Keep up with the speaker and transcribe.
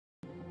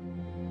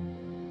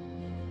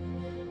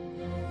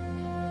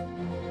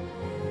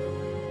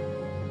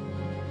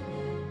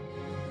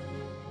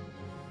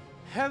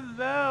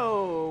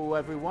Hello,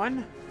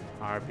 everyone.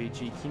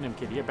 RPG Kingdom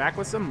Kid here, back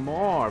with some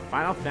more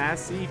Final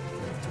Fantasy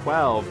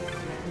XII.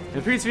 In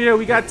the previous video,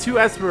 we got two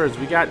Espers.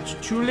 We got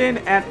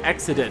Chulin and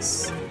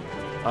Exodus.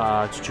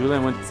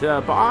 Chulin went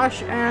to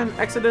Bosch, and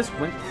Exodus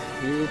went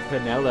to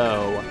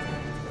Pinello.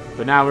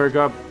 But now we're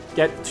gonna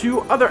get two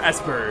other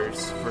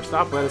Espers. First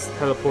off, let us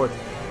teleport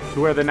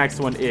to where the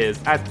next one is,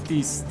 at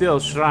the still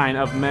Shrine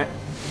of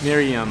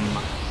Miriam.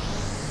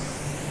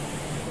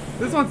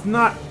 This one's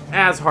not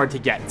as hard to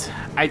get.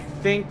 I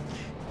think,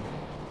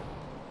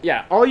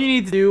 yeah, all you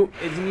need to do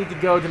is you need to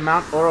go to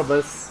Mount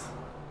Orobus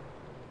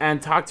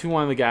and talk to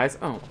one of the guys.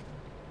 Oh,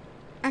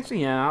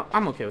 actually, yeah,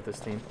 I'm okay with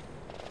this team.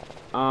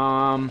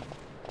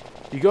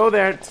 You go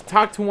there to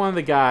talk to one of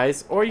the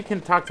guys, or you can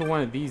talk to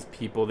one of these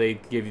people. They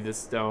give you the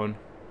stone.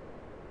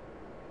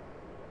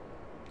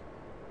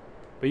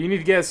 But you need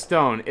to get a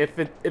stone. If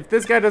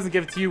this guy doesn't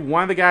give it to you,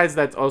 one of the guys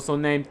that's also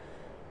named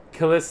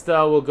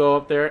Callista will go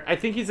up there. I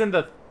think he's in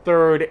the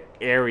third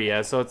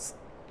area, so it's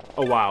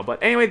a while.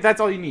 But anyway,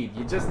 that's all you need.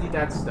 You just need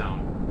that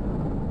stone.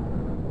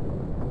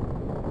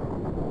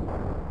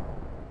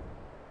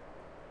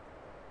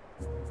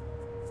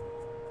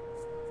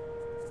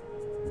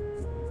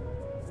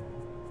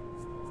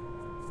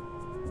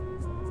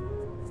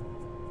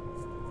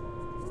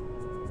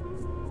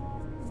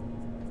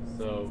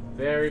 So,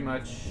 very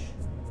much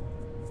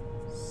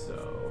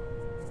so.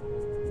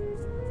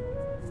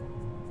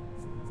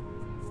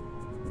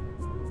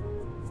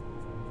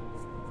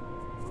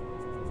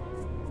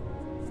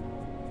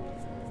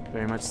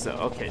 Very much so.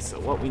 Okay, so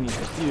what we need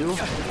to do is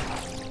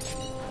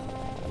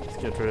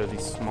get rid of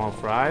these small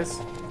fries.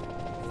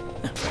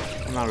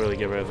 I'm not really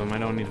get rid of them. I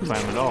don't need to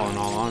fight them at all, in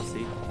all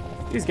honesty.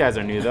 These guys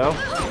are new, though.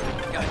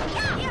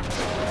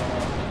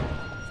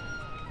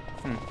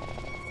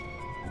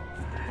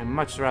 I'd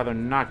much rather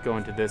not go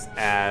into this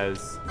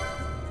as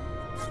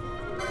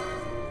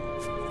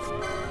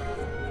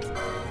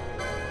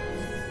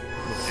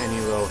with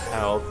any low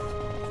health.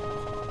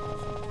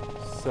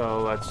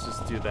 So let's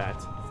just do that.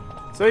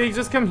 So you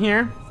just come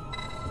here,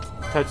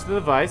 touch the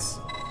device,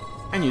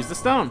 and use the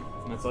stone.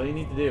 That's all you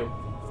need to do.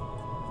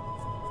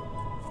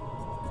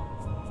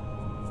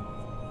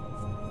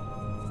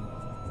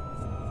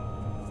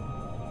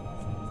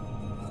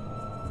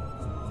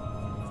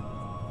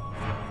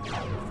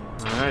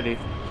 Alrighty.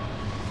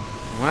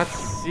 Let's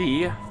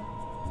see.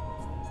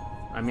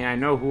 I mean, I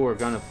know who we're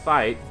gonna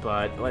fight,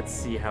 but let's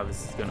see how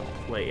this is gonna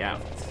play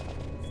out.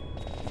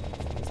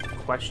 That's the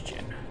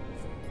question.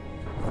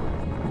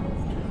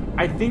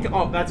 I think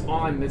that's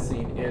all I'm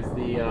missing is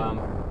the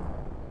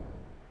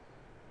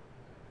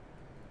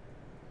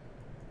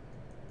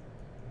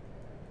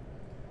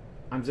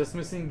I'm just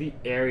missing the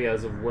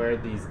areas of where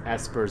these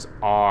Espers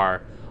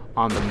are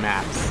on the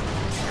maps,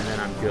 and then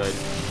I'm good.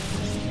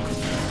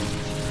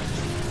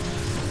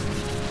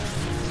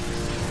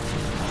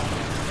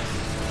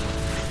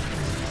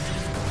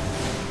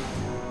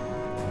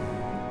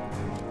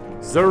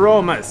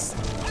 Zeromus!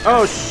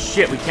 Oh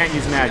shit, we can't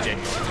use magic.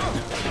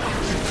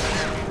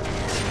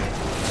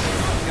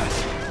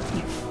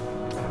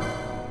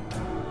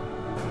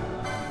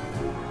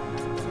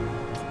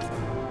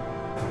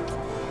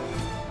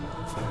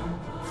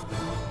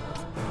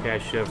 Okay, I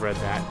should have read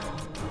that.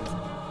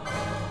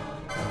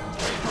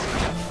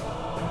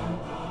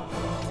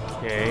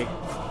 Okay.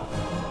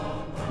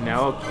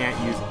 Pinello can't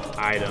use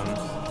items.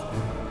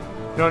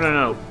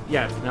 No.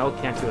 Yeah, Pinello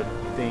can't do a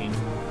thing.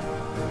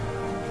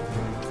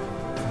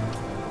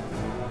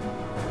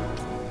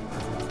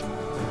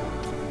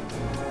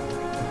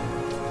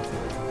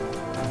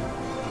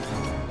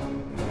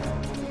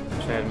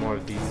 Wish I had more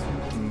of these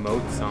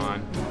motes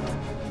on.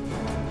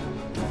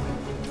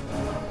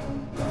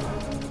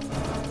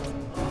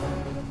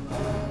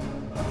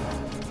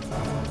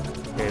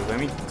 Let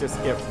me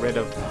just get rid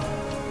of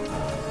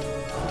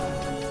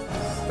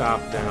stop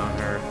then on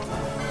her.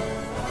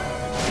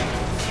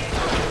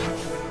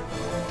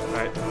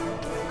 Alright.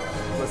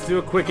 Let's do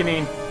a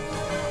quickening.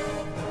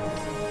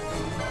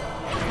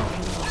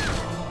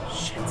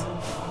 Shit.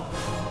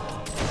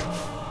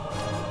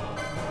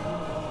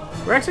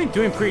 We're actually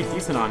doing pretty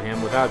decent on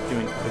him without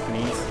doing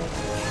quickenings.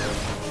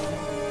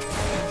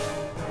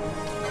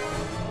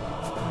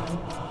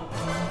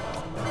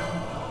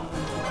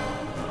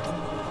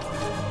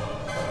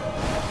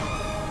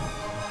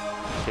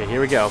 Okay,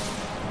 here we go.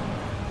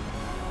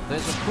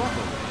 There's a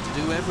proper way to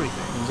do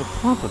everything. There's a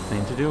proper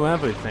thing to do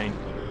everything.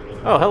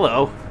 Oh,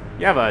 hello.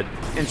 You have an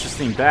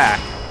interesting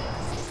back.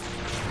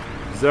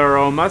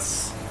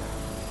 Zeromus.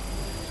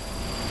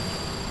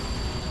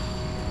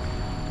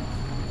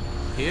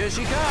 Here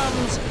she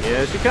comes.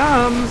 Here she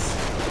comes.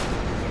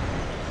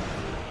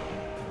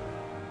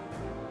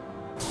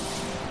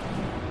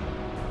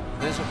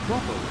 There's a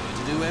proper way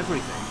to do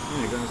everything.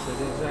 You're gonna say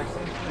the exact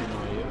same thing,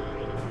 are you?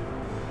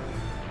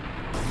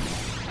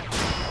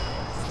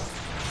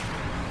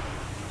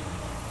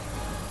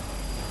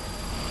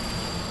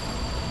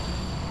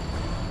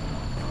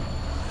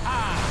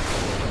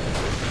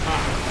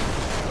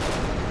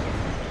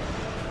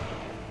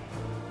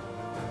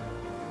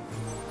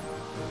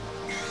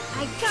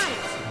 I got it!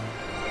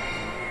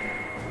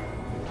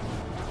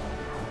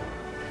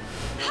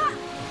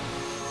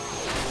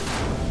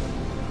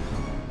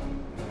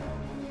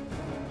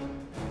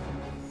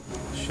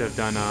 should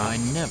have done. I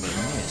never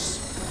miss.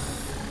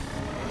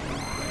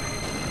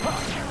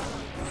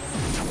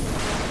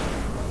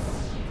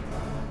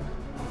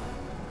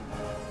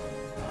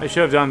 I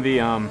should have done the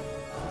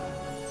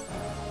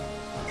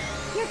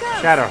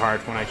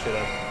Shatterheart when I should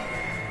have.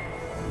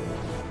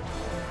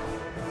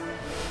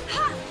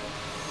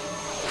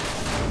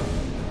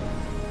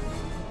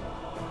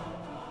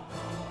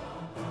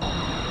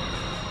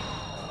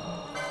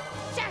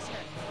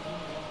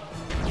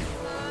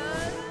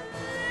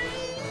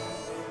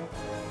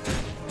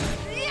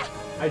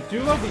 I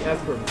do love the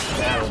Esper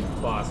battle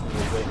boss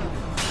music.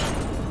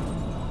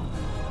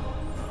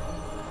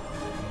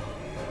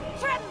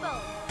 Tremble!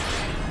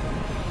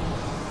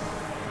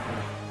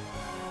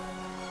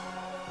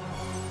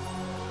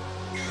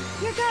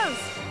 Here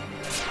goes!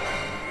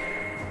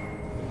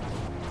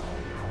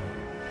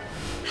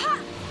 Ha!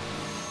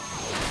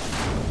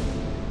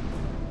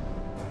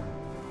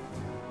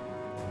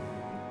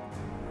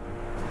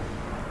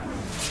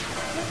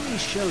 Let me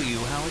show you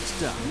how it's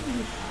done.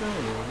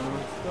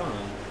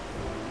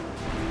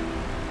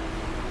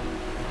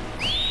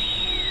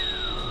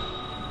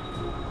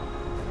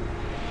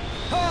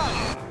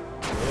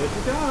 Here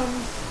she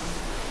comes.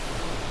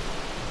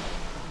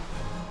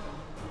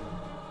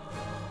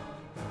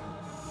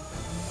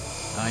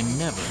 I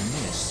never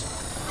miss.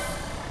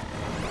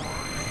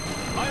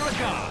 My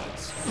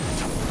regards.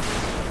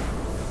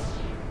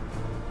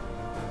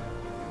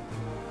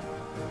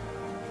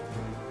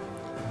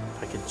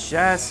 If I could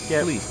just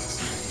get. Please.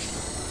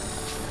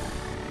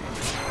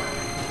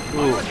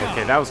 Ooh,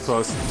 okay, that was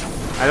close.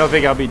 I don't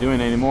think I'll be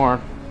doing it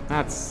anymore.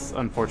 That's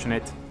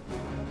unfortunate.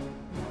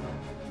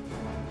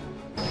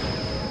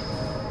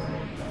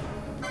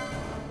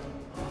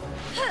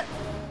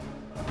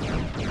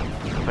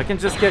 If I can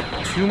just get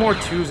 2 more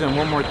 2s and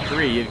 1 more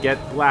 3, you'd get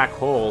Black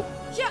Hole.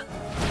 Yeah.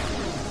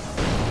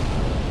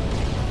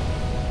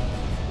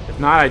 If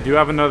not, I do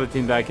have another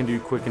team that I can do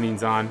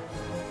quickenings on.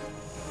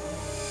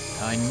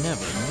 I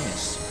never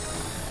miss.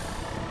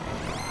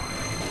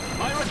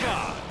 My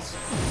regards.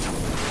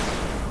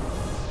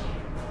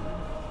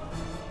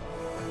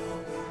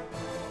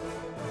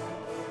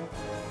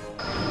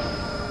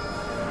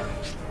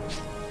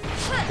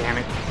 Damn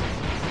it.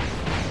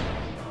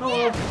 Oh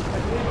well, I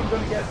believe I'm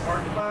gonna get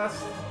Art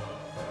Blast.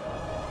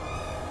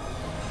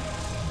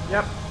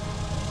 Yep.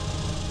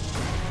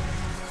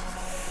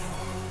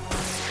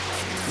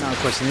 Now the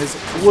question is,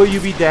 will you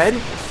be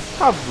dead?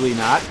 Probably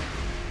not.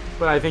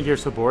 But I think your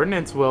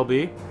subordinates will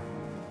be.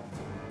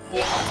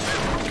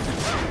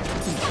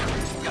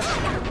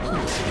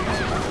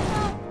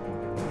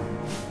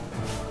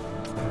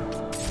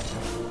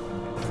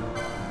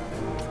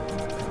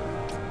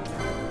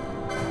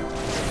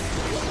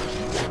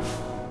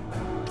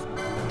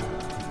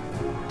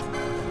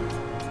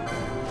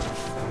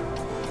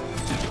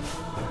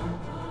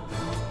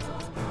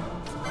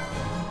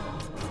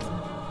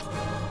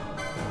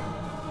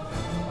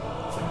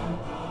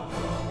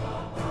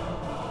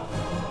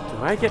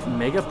 Do I get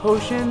Mega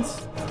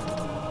Potions?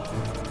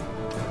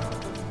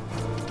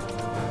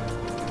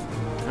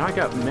 Now I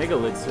got Mega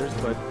Elixirs,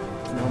 but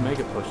no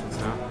Mega Potions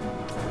now.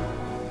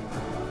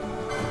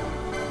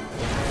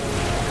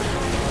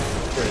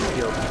 Great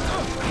heal.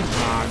 Come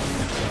on.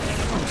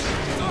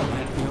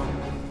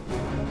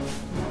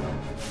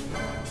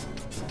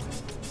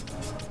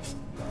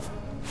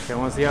 Okay, I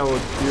want to see how we'll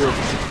do.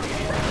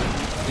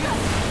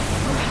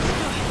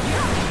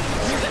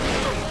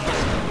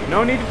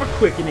 No need for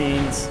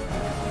quickenings.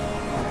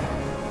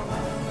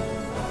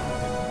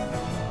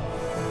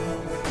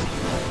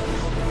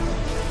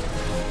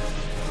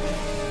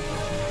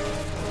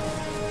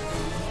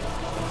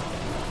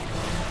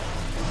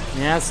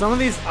 Yeah, some of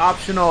these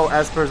optional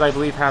Espers, I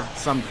believe, have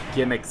some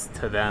gimmicks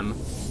to them.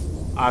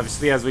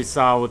 Obviously, as we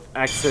saw with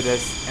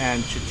Exodus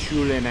and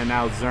Chichulin and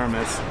now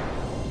Zeromus.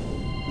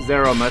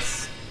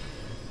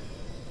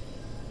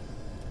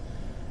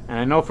 And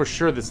I know for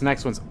sure this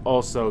next one's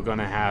also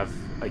gonna have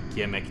a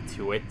gimmick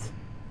to it,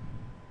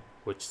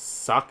 which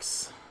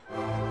sucks.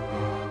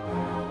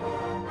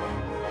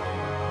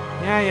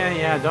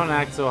 Yeah, don't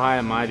act so high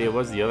and mighty. It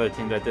was the other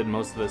team that did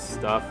most of this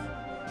stuff.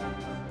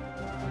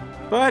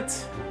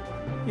 But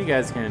you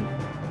guys can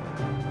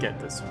get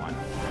this one.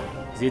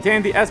 So you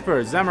attained the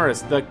Esper,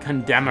 Zeromus, the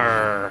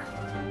Condemner.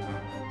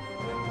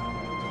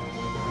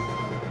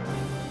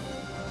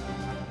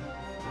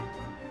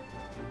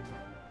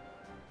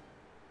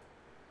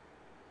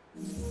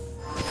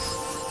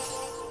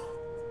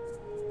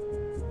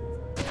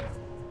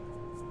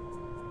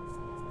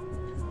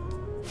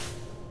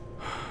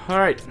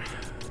 Alright.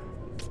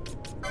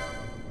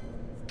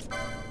 I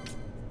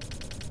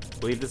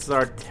believe this is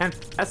our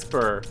 10th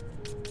Esper.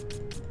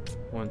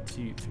 1, 2,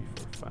 3,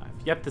 4, 5.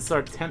 Yep, this is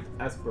our 10th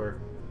Esper.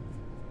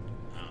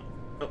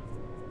 Oh.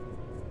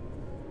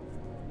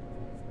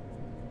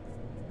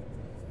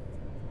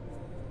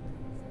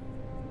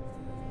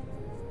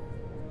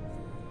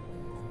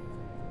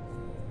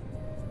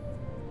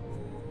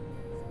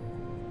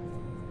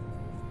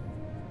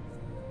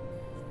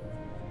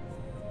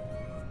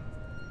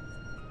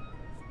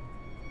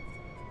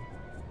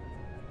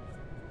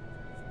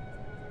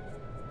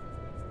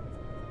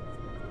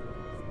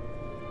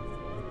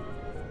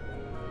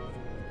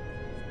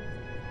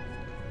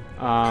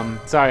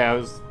 Sorry,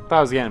 thought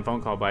I was getting a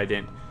phone call, but I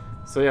didn't.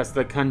 So yes,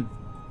 the Condemner.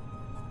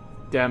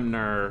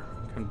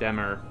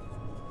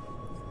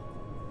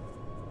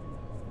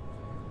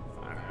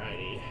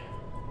 Alrighty.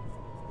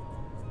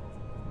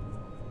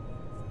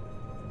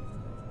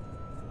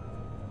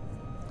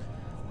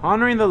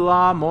 Honoring the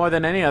law more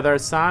than any other, a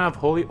sign of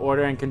holy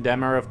order and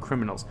condemner of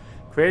criminals.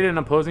 Created and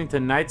opposing to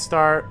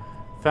Nightstar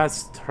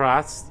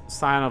Festras,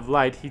 sign of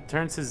light, he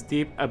turns his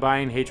deep,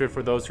 abiding hatred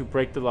for those who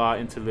break the law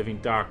into living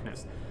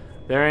darkness,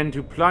 therein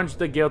to plunge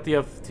the guilty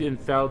in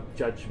fell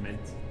judgment.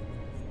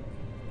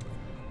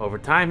 Over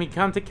time, he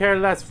come to care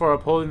less for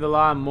upholding the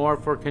law and more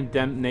for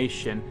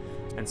condemnation,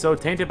 and so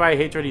tainted by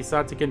hatred, he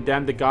sought to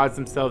condemn the gods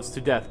themselves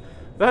to death.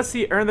 Thus,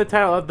 he earned the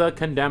title of the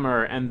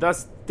Condemner, and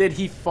thus did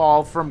he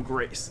fall from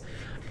grace.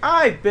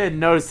 I've been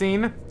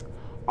noticing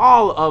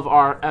all of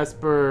our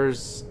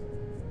Espers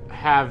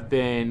have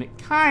been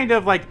kind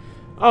of like,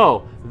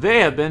 oh,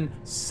 they have been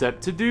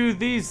set to do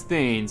these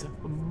things,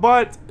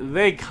 but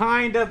they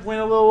kind of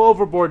went a little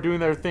overboard doing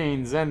their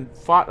things and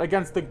fought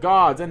against the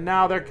gods, and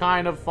now they're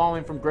kind of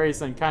falling from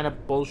grace and kind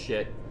of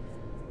bullshit.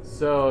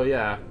 So,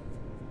 yeah.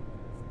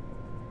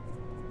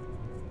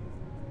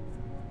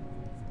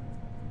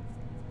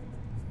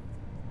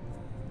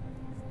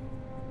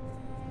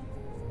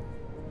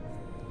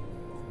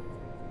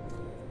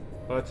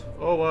 But,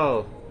 oh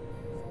well.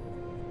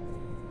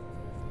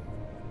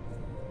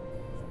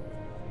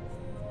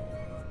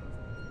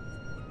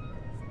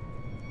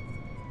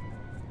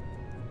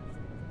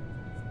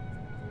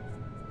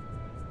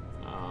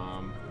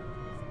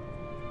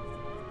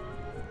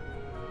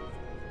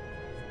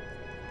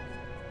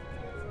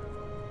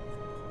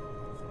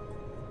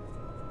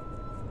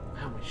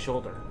 Ow, my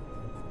shoulder.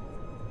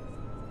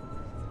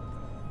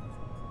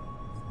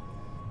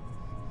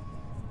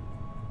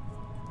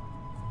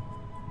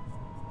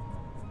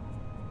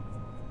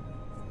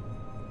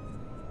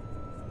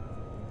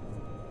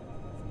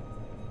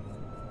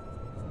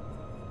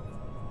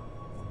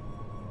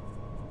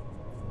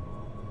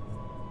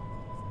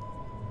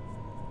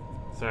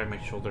 Sorry,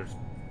 my shoulder's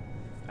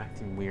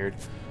acting weird.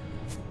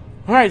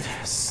 Alright,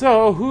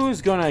 so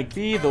who's gonna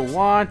be the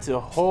one to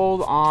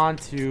hold on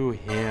to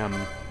him?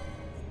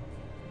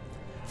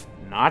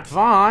 Not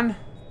Vaughn.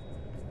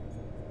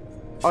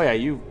 Oh yeah,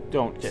 you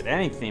don't get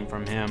anything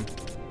from him.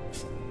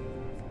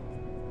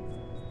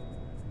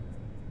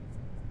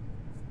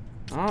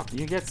 Oh,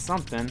 you get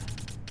something.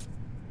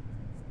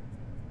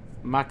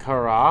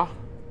 Makara.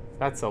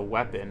 That's a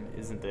weapon,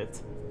 isn't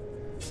it?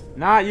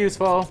 Not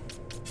useful.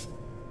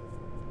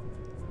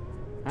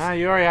 Ah,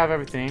 you already have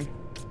everything.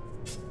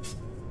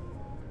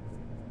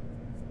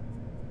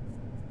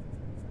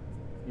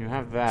 You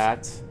have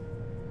that.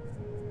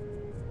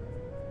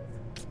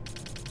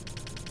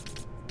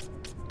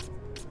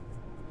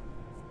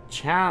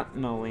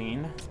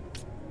 Channeling.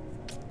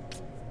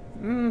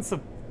 It's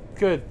a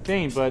good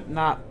thing, but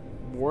not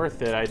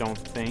worth it, I don't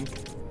think.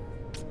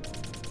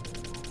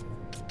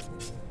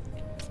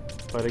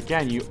 But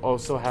again, you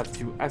also have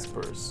 2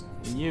 Espers.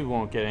 You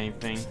won't get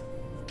anything.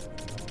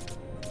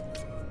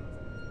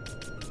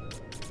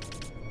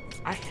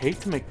 I hate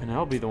to make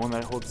Penelope the one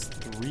that holds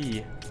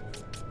 3.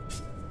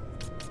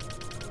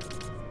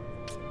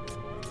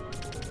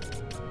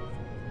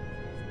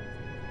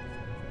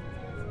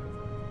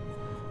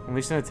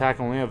 Unleash an attack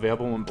only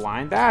available when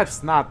blind?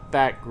 That's not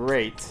that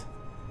great.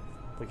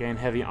 But getting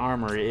heavy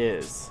armor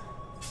is.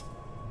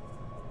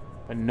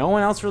 But no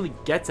one else really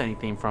gets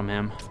anything from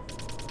him.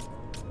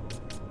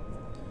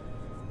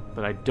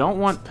 But I don't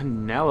want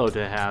Penelo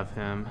to have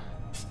him.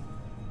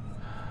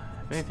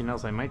 If anything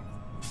else, I might...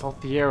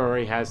 Balthier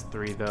already has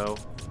 3, though.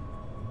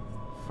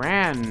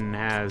 Fran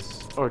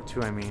has... Or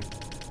 2, I mean.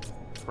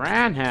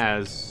 Fran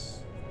has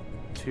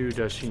 2,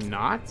 does she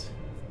not?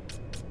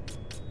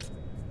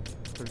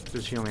 Or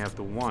does she only have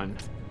the 1?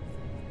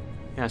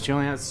 Yeah, she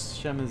only has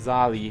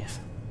Shemazali.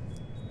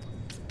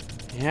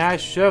 Yeah, I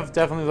should have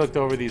definitely looked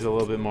over these a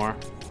little bit more.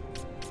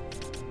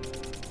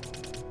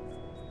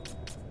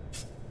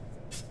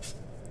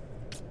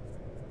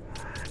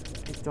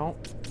 I don't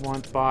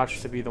want Bosch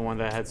to be the one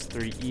that has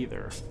 3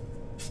 either.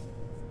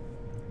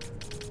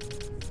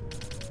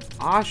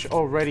 Osh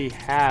already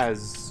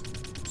has,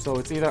 so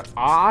it's either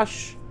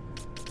Osh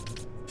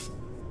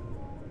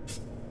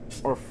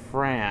or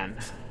Fran.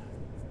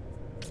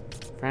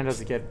 Fran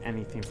doesn't get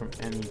anything from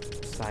any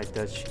side,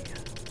 does she?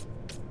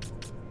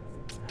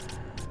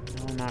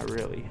 No, not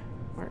really.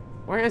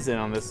 Where is it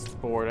on this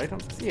board? I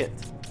don't see it.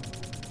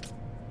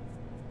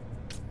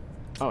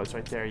 Oh, it's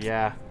right there,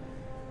 yeah.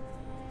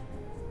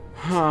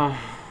 Huh.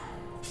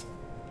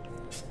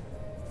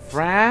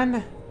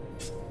 Fran,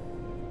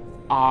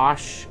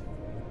 Osh,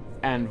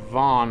 and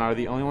Vaughn are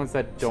the only ones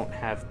that don't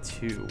have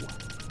 2.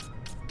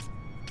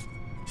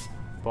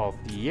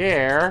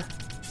 Balthier.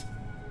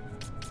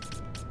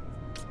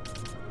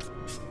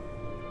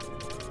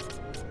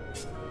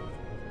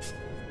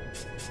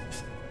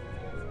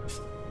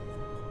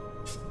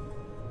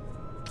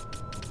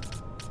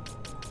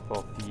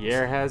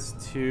 Balthier has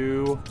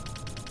 2.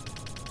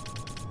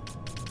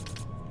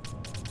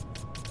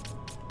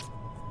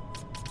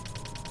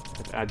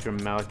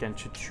 Adramelic and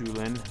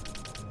Chichulin.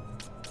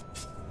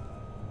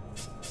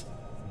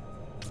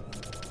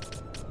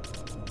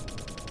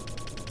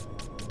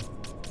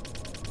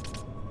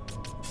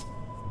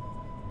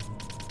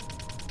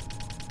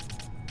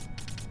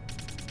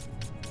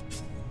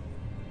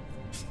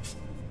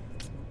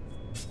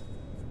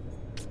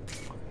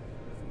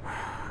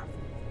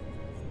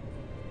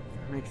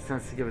 Makes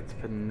sense to give it to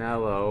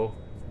Pinello.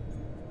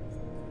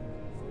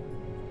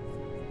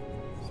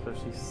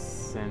 Especially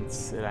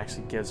since it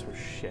actually gives her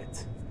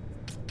shit.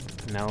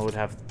 Pinello would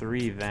have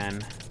 3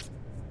 then.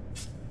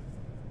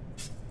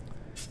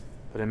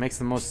 But it makes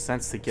the most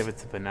sense to give it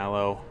to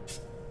Pinello.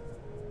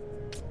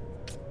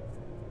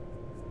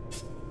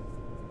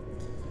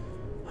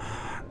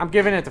 I'm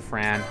giving it to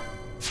Fran.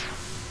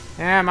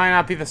 Yeah, it might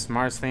not be the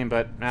smartest thing,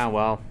 but ah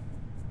well.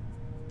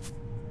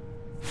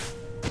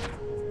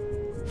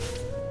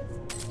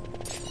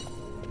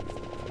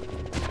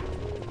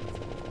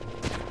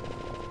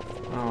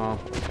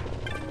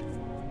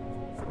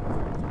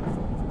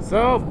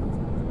 So,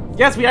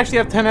 yes, we actually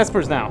have 10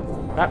 Espers now.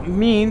 That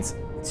means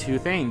 2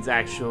 things,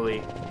 actually.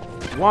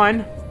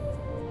 1,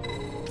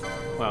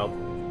 well,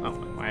 oh,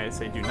 why did I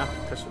say do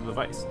nothing? Touch the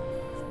device.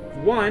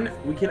 1,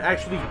 we can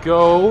actually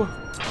go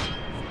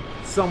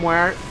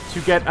somewhere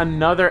to get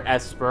another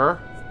Esper.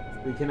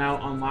 We can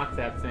now unlock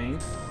that thing.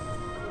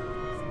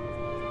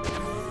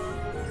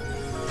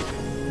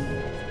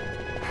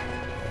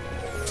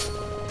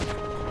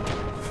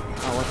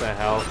 Oh, what the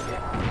hell?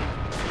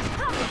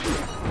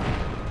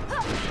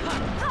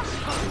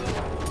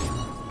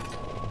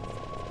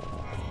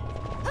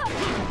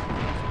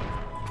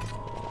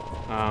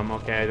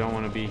 Okay, I don't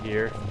want to be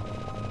here.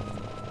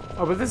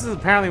 Oh, but this is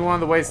apparently one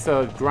of the ways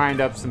to grind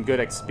up some good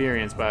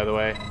experience, by the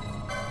way.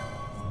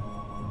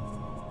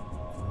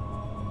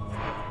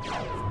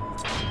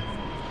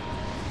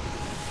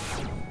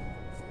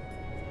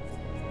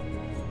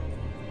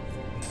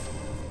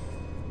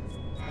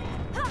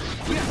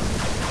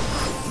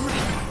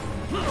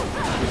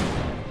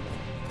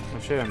 Oh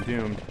shit, I'm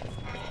doomed.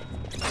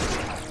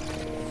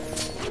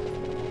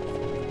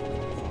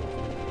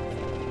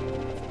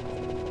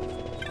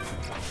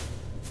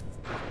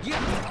 I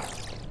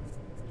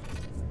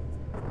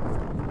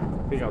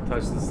think I'll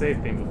touch the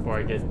save thing before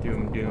I get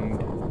doomed.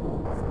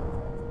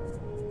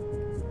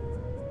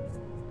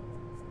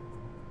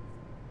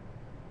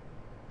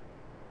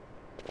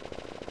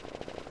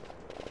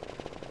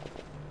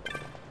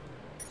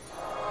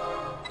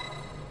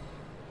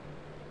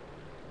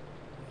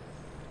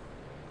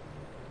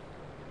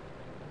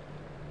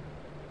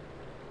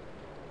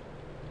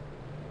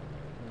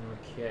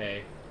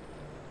 Okay.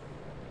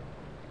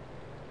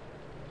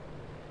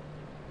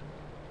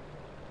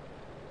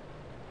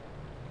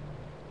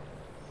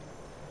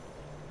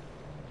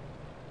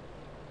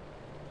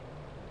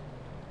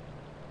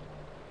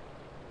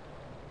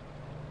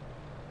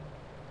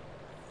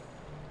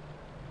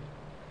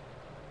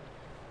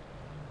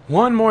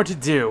 One more to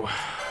do.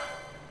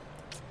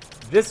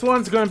 This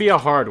one's going to be a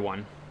hard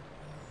one.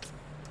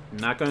 I'm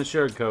not going to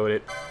sugarcoat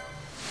it.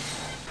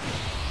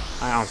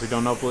 I honestly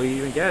don't know if we'll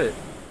even get it.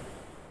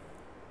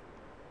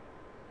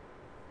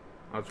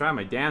 I'll try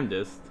my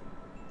damnedest.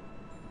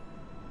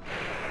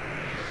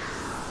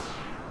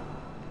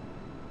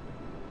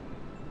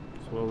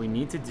 So what we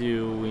need to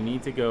do, we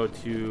need to go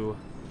to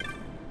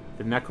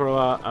the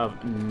Necrola of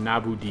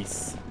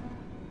Nabudis.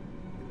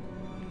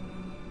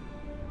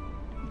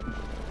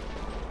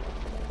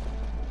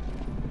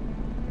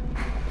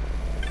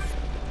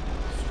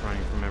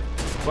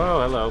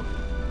 Whoa, hello.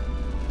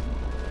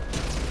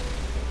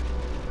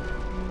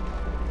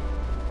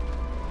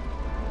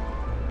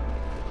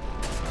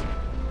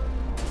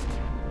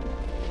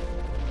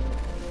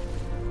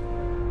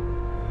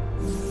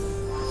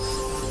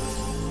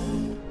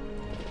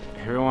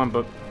 Everyone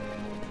but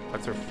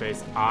what's her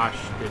face? Osh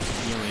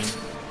is healing.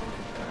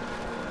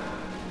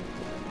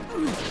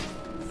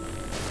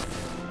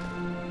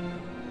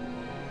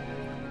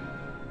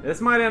 This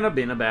might end up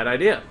being a bad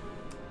idea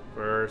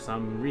for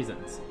some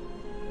reasons.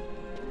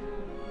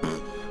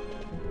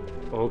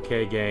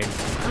 Okay, game.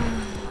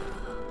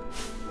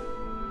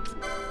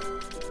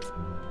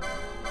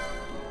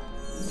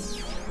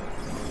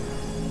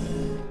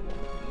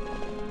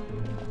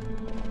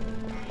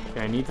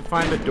 Okay, I need to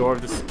find the door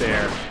of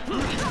despair.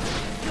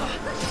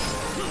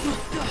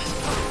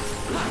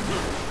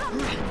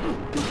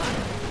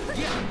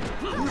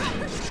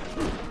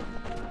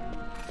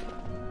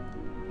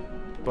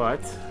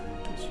 But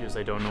the issue is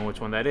I don't know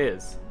which one that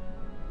is.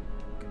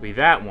 Could be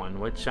that one,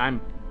 which I'm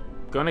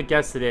gonna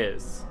guess it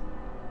is.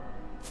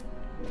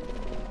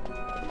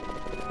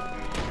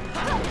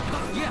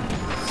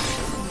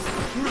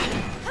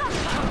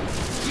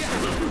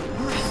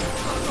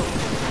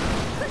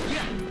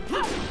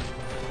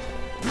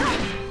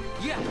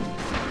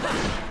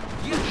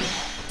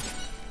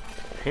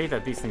 I hate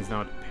that these things know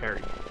how to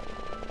parry.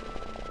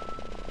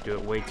 Do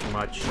it way too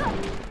much.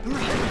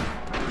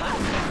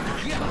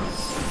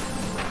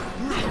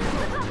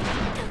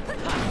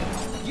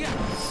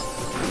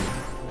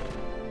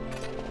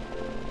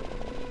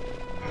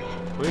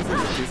 What is it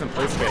with these decent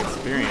place to get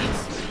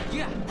experience.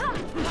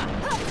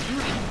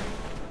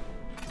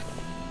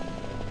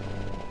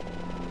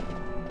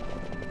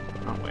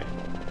 Oh, wait.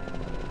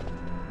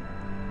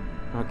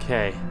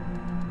 Okay.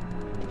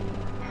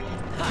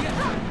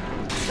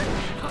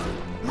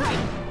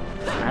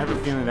 I have a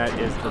feeling that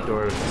is the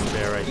door of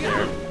despair right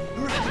there.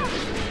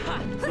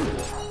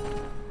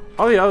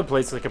 All the other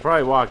places I could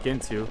probably walk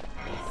into,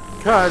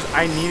 because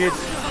I needed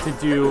to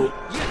do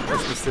a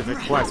specific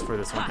quest for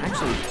this one.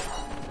 Actually,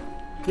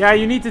 yeah,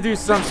 you need to do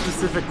some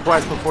specific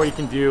quest before you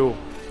can do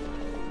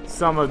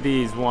some of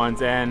these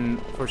ones,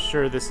 and for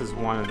sure this is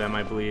one of them,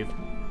 I believe.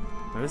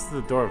 Now, this is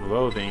the door of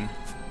loathing.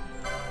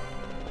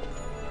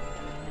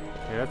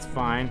 Okay, that's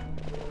fine.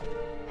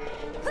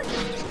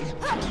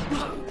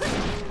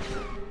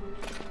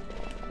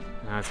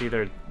 Now it's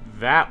either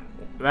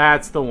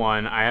that's the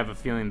one. I have a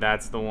feeling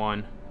that's the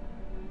one.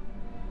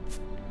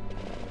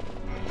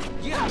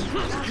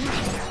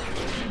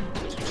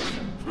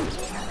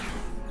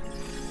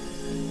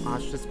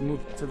 Let's just move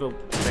to the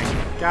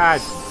thing.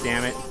 God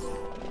damn it.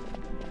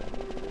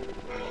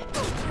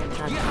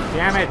 God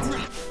damn it.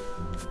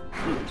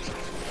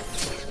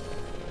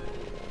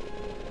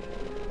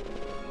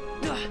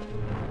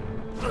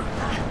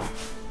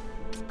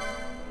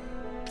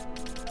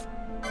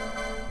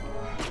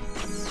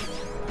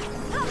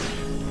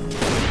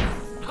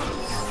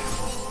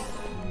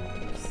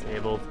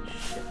 Disabled.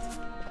 Shit.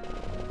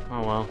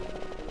 Oh well.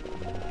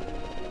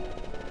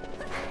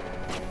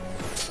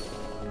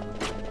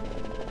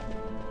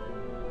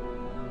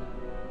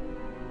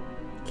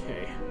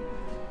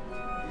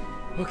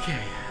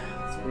 Okay,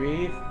 let's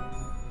breathe.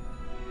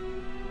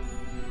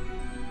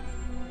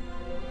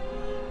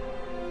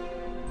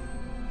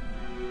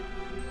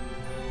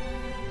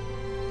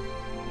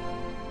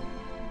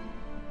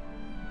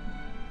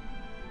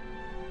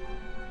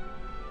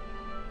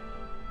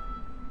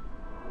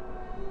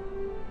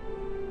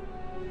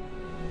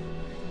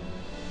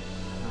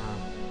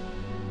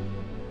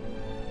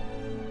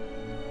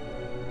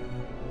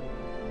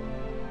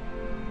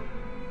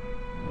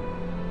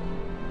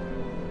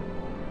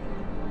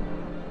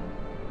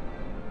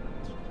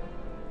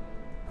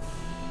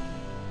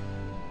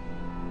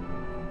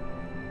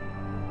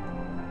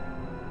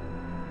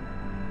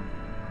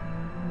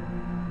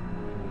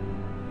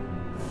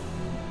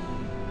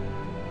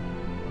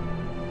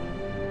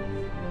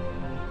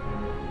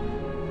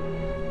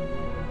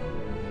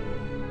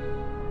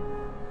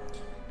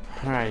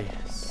 Alright,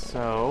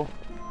 so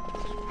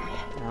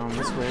down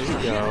this way we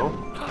go.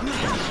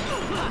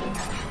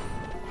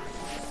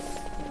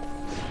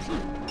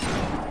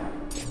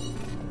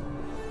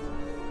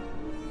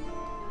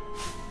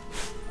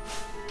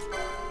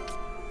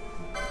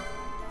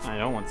 I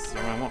don't want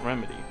serum, I want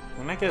remedy.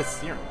 When I get a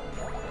serum?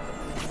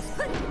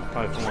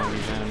 Probably for one of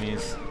these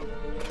enemies.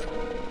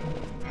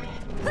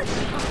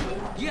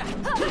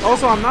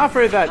 Also, I'm not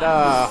afraid of that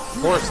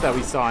horse that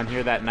we saw in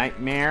here, that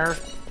nightmare.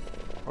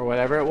 Or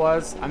whatever it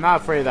was. I'm not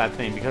afraid of that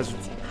thing because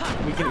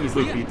we can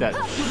easily beat that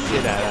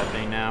shit out of that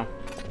thing now.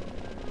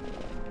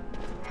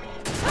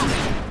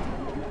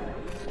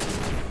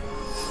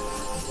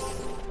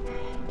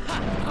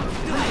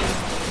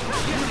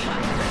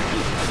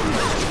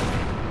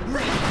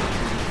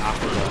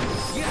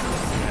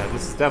 Yeah,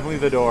 this is definitely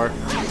the door.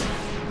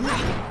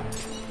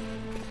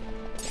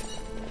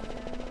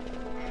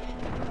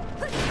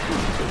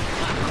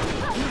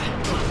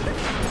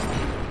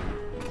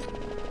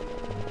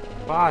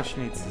 Bosch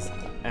needs his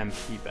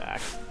MP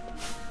back.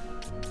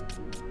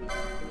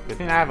 Good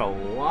thing I have a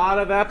lot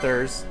of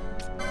ethers.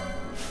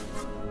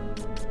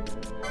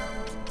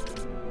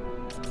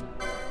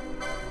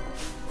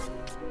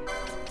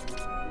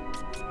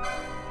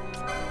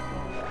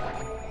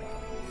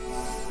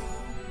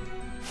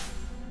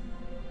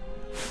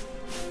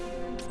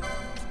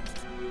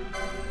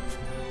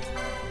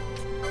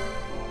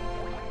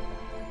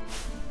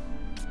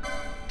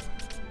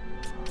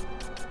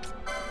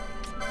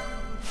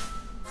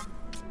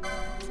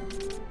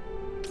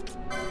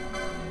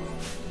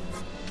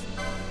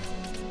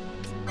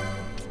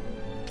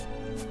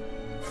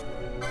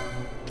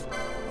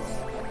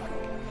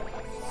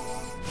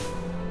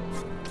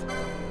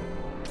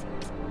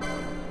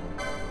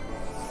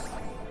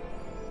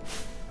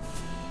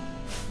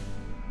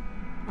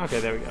 Okay,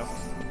 there we go.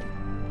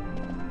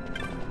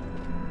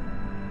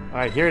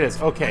 Alright, here it is.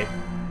 Okay.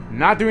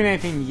 Not doing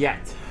anything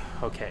yet.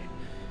 Okay.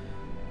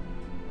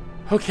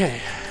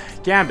 Okay.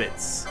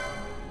 Gambits.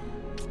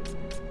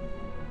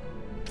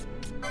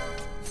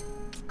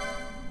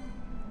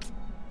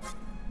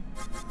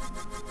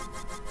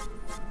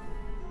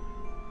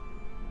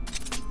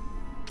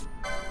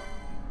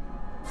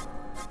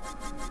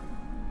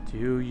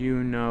 Do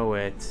you know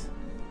it?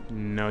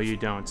 No, you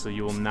don't, so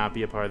you will not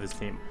be a part of this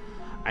team.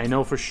 I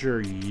know for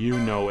sure you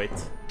know it.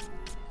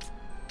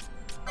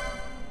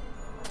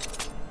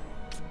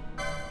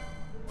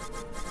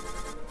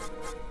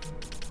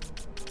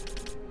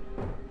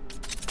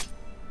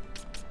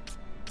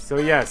 So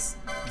yes,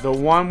 the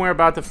one we're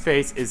about to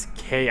face is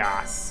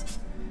Chaos.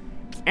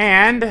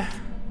 And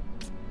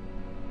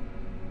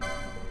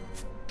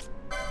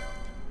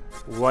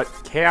what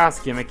Chaos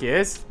gimmick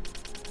is,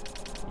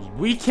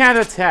 we can't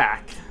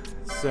attack.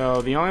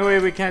 So the only way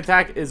we can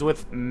attack is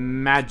with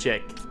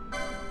magic.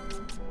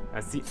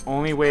 That's the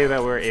only way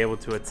that we're able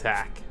to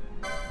attack.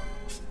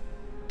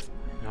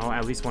 No,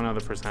 at least one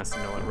other person has to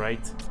know it, right?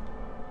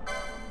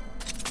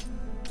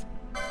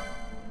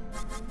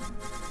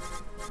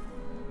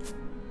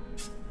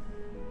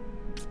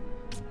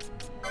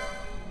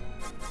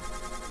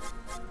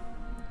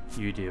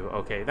 You do.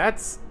 Okay,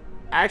 that's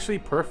actually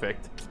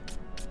perfect.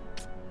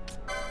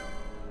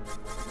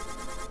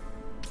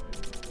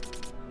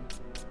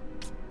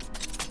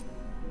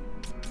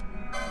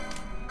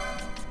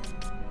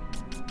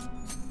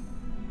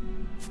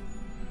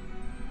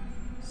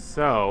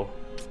 So,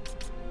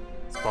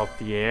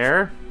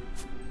 Spalthier,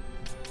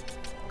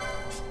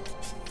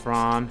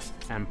 Fran,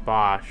 and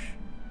Bosch.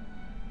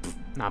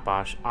 Not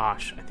Bosch,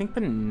 Osh. I think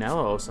Benella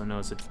also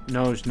knows it.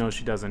 No,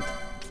 she doesn't.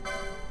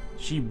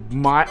 She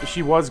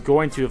was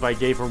going to if I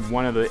gave her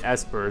one of the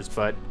Espers,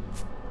 but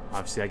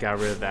obviously I got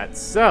rid of that.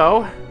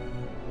 So,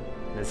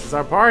 this is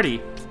our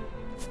party.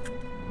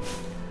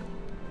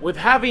 With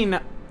having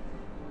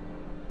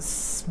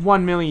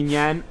 1 million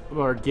yen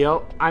or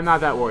gil, I'm not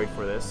that worried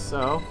for this,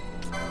 so.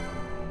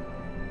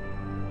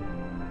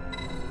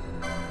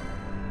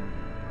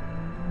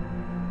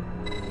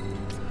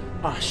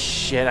 Oh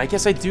shit, I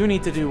guess I do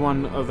need to do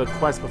one of the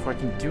quests before I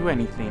can do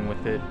anything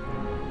with it.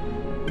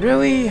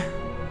 Really? I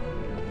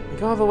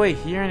go all the way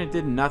here and it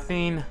did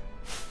nothing?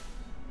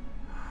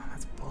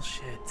 That's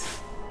bullshit.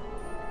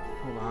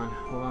 Hold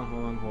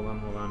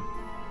on.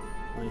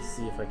 Let me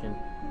see if I can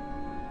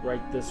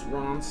write this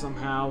wrong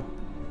somehow.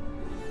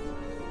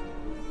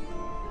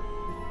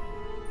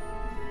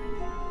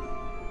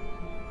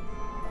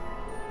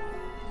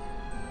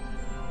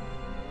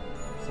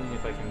 Seeing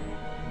if I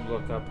can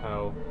look up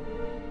how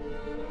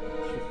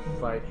to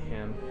fight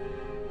him.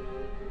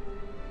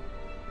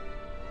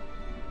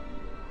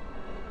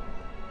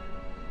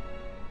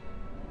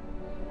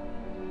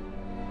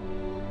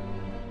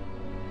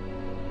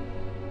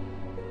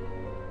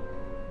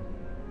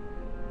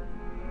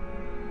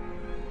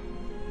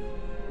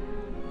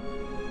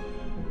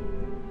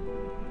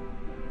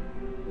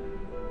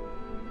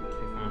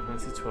 Okay, Final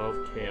Fantasy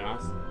 12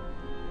 Chaos.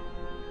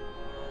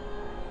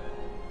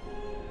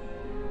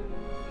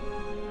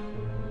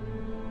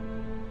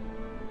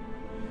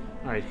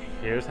 Alright,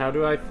 here's how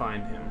do I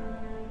find him.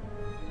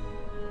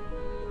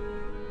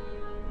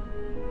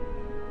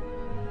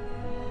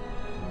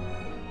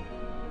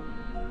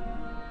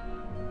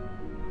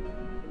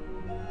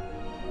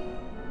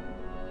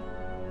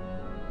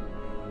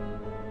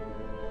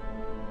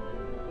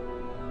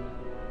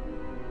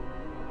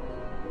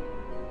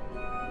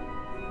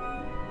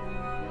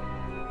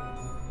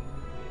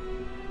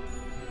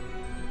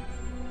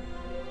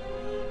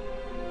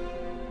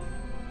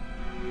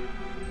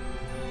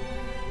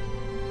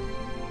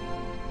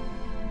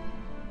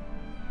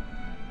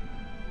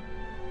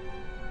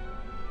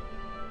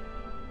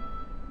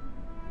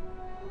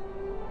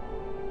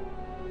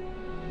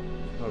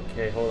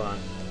 Okay, hold on.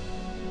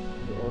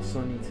 You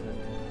also need to...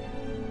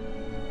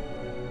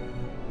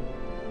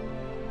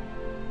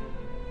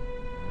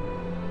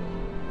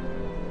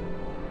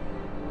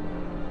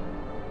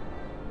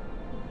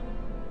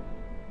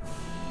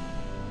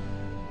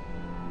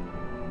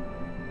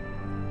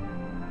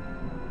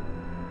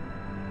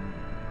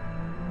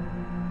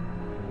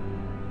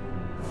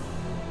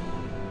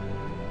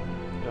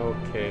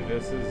 Okay,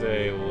 this is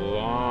a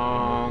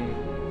long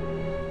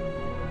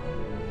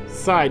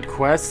side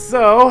quest,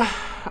 so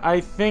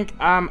I think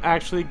I'm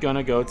actually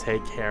gonna go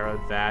take care of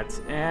that,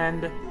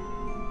 and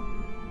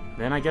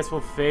then I guess we'll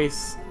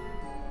face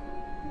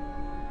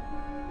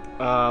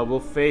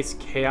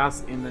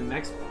Chaos in the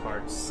next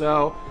part.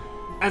 So,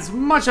 as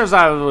much as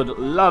I would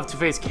love to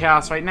face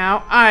Chaos right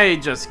now, I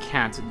just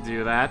can't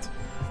do that.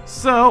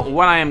 So,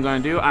 what I am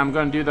gonna do, I'm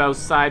gonna do those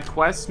side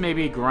quests,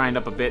 maybe grind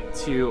up a bit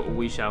too,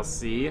 we shall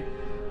see.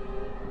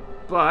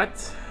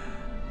 But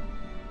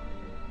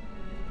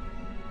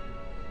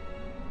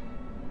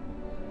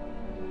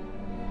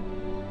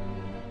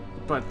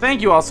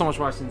thank you all so much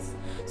for watching.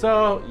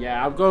 So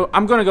yeah,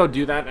 I'm gonna go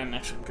do that, and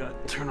actually I'm gonna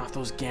turn off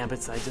those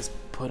gambits I just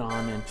put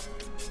on and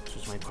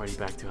switch my party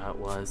back to how it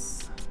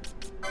was.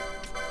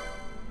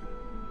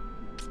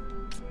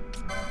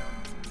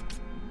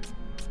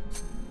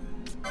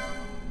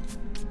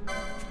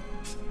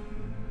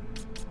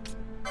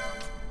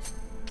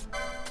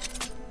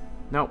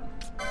 Nope.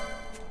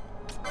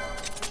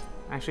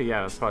 Actually,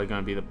 yeah, that's probably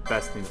gonna be the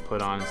best thing to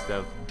put on instead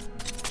of.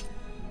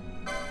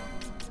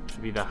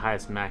 Be the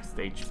highest maxed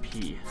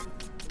HP.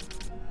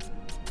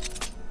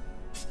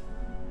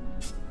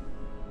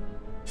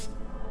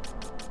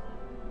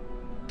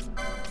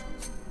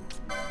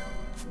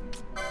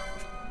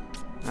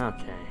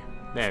 Okay,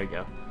 there we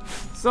go.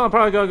 So I'm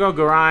probably gonna go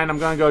grind. I'm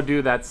gonna go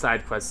do that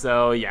side quest.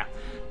 So yeah,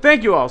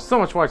 thank you all so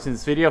much for watching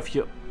this video. If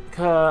you,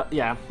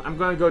 yeah, I'm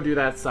gonna go do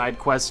that side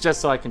quest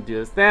just so I can do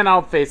this. Then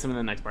I'll face him in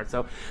the next part.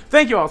 So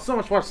thank you all so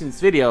much for watching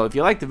this video. If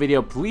you liked the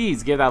video,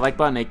 please give that like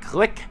button a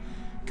click.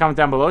 comment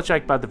down below what you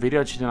liked about the video,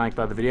 what you didn't like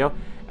about the video,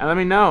 and let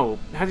me know,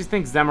 how do you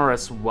think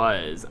Zeromus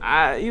was?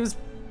 He was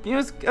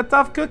a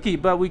tough cookie,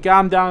 but we got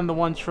him down in the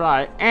one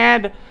try,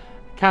 and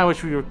kind of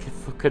wish we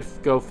could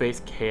go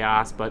face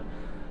Chaos, but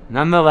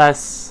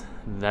nonetheless,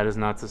 that is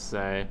not to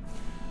say.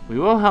 We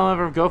will,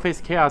 however, go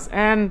face Chaos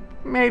and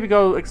maybe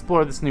go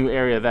explore this new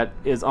area that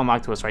is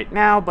unlocked to us right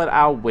now, but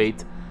I'll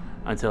wait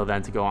until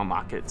then to go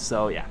unlock it.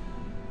 So, yeah.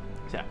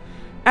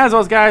 As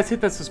always, guys,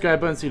 hit that subscribe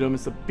button so you don't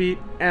miss a beat,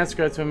 and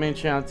subscribe to my main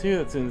channel too.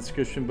 That's in the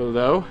description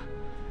below.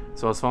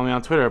 So also follow me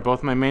on Twitter.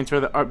 Both my main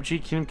Twitter, the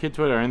RPG Kingdom Kid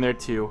Twitter, are in there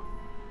too.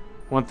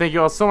 I want to thank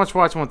you all so much for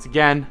watching once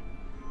again.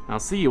 And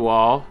I'll see you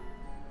all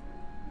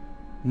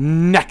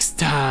next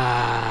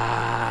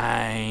time.